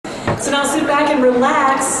So now sit back and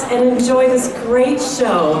relax and enjoy this great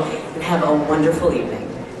show and have a wonderful evening.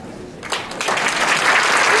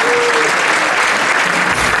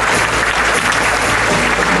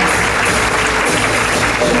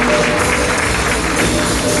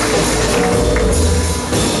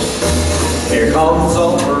 Here comes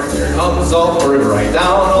Altenburgh, right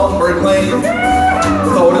down Altenburgh Lane.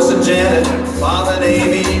 With Otis and Janet, Bob and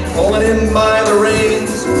Amy, pulling in by the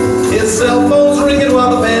reins. His cell phone's ringing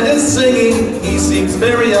while the band is singing. He seems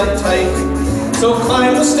very uptight. So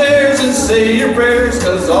climb the stairs and say your prayers,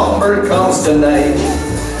 'cause Altenburgh comes tonight.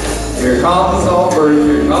 Here comes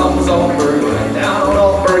Altenburgh, right down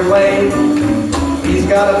Altenburgh Lane. He's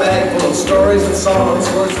got a bag full of stories and songs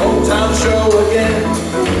for his hometown show again.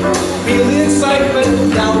 Feel the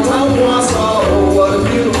excitement downtown Wausau, oh, what a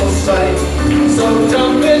beautiful sight. So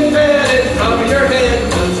jump in bed and cover your head,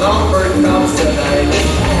 'cause Altenburgh comes tonight.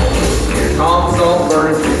 Here comes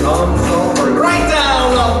Altenburgh, right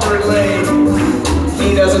down Altenburgh Lane.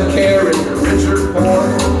 He doesn't care if you're rich or poor,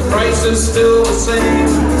 the price is still the same.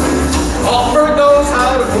 Altenburgh knows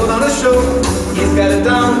how to put on a show, he's got it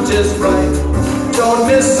down just right. Don't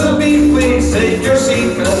miss a beat, please take your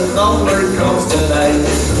seat, 'cause Altenburgh comes tonight.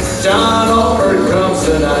 John Altenburgh comes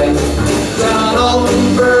tonight. John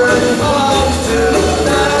Altenburgh comes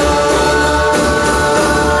tonight.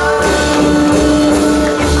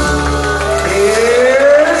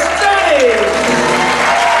 Here's Dave!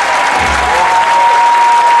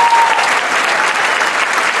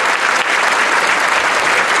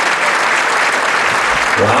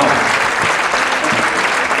 Wow.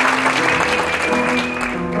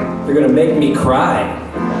 You're gonna make me cry.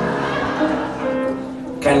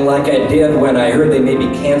 Kind of like I did when I heard they may be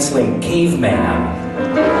canceling Caveman.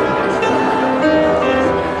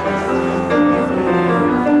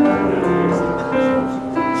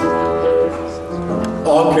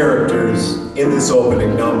 All characters in this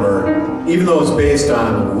opening number, even though it's based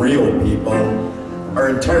on real people, are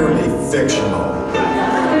entirely fictional.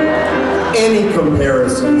 Any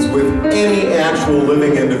comparisons with any actual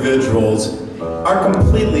living individuals are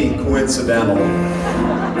completely coincidental.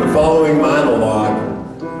 The following monologue,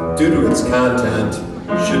 due to its content,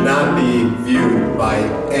 should not be viewed by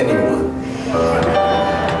anyone.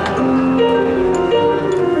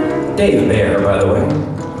 Dave Bear, by the way.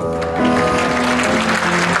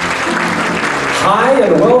 Hi,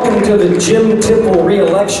 and welcome to the Jim Tipple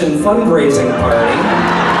re-election fundraising party.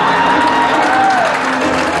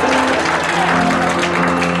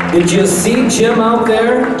 Did you see Jim out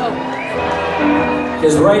there?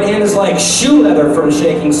 His right hand is like shoe leather from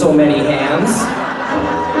shaking so many hands.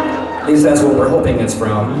 At least that's what we're hoping it's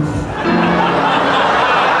from.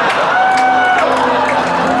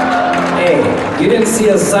 Hey, you didn't see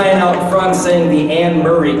a sign out front saying the Anne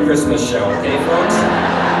Murray Christmas show, okay, folks?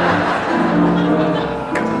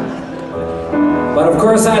 But of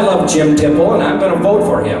course I love Jim Tipple, and I'm going to vote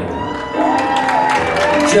for him.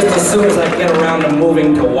 Just as soon as I get around to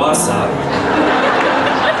moving to Wausau.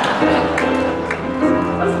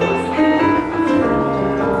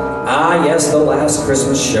 Ah, yes, the last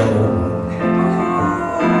Christmas show.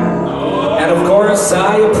 And of course,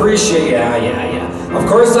 I appreciate, Of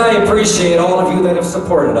course, I appreciate all of you that have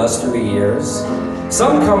supported us through the years.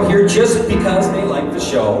 Some come here just because they like the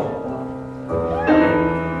show.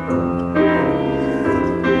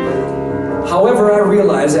 However, I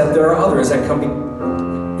realize that there are others that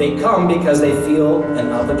they come because they feel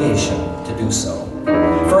an obligation to do so.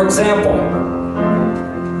 For example,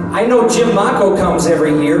 I know Jim Mako comes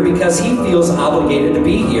every year because he feels obligated to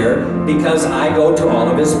be here because I go to all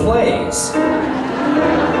of his plays.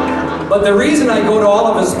 But the reason I go to all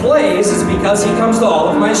of his plays is because he comes to all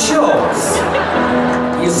of my shows.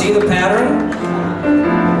 You see the pattern?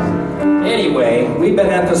 Anyway, we've been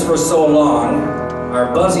at this for so long,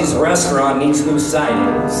 our Buzzy's restaurant needs new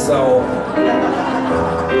siding, so,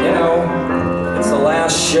 you know, it's the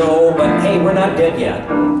last show, but hey, we're not dead yet.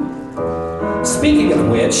 Speaking of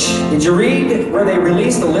which, did you read where they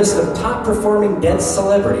released a list of top performing dead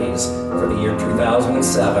celebrities for the year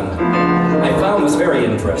 2007? I found this very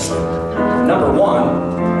interesting. Number 1,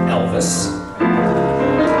 Elvis.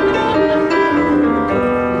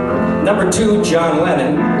 Number 2, John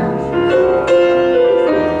Lennon.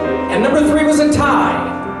 And number 3 was a tie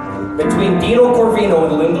between Dino Corvino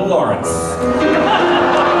and Linda Lawrence.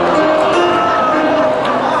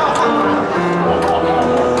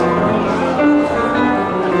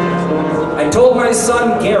 I told my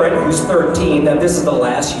son Garrett, who's 13, that this is the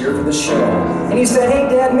last year for the show. And he said, hey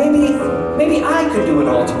Dad, maybe I could do an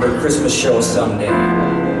Altenburgh Christmas show someday.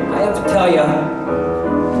 I have to tell you,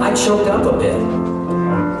 I choked up a bit.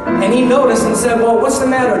 And he noticed and said, well, what's the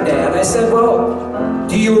matter, Dad? I said, well,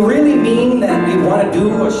 do you really mean that you'd want to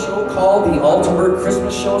do a show called the Altenburgh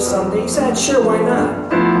Christmas Show someday? He said, sure, why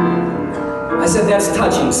not? I said, that's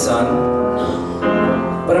touching, son.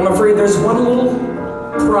 But I'm afraid there's one little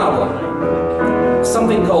problem.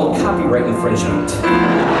 Something called copyright infringement.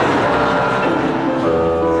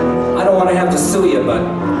 I don't want to have to sue you, but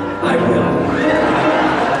I will.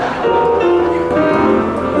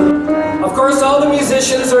 Of course, all the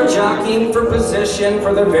musicians are jockeying for position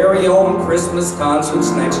for their very own Christmas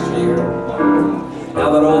concerts next year.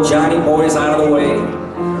 Now that old Johnny Boy's out of the way.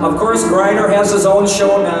 Of course, Greiner has his own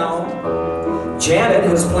show now. Janet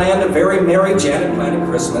has planned a very merry Janet Planet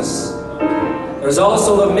Christmas. There's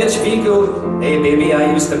also the Mitch Viku, hey baby,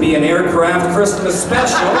 I used to be an aircraft Christmas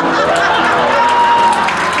special.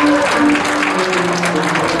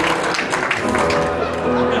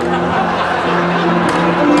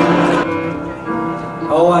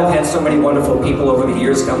 Oh, I've had so many wonderful people over the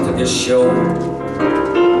years come to this show.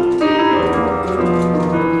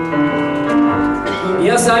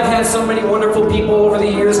 Yes, I've had so many wonderful people over the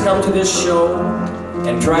years come to this show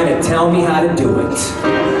and try to tell me how to do it.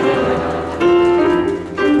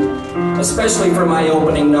 Especially for my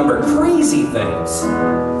opening number, crazy things.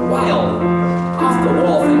 Wild,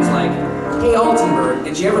 off-the-wall things like, hey Altenburgh,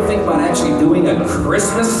 did you ever think about actually doing a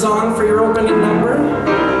Christmas song for your opening number?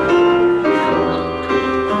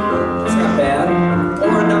 It's not bad.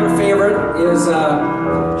 Or another favorite is,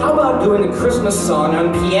 how about doing a Christmas song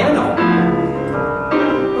on piano?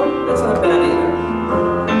 That's not bad either.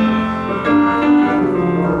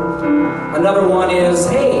 Another one is,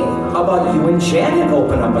 hey, how about you and Janet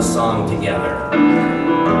open up a song together?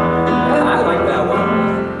 Yeah, I like that one.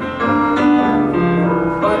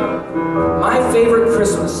 But my favorite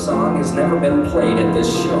Christmas song has never been played at this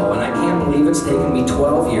show, and I can't believe it's taken me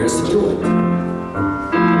 12 years to do it.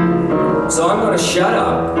 So I'm going to shut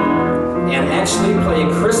up and actually play a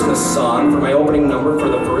Christmas song for my opening number for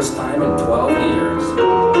the first time in 12 years.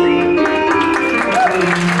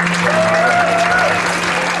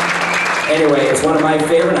 Anyway, it's one of my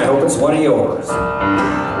favorite, and I hope it's one of yours.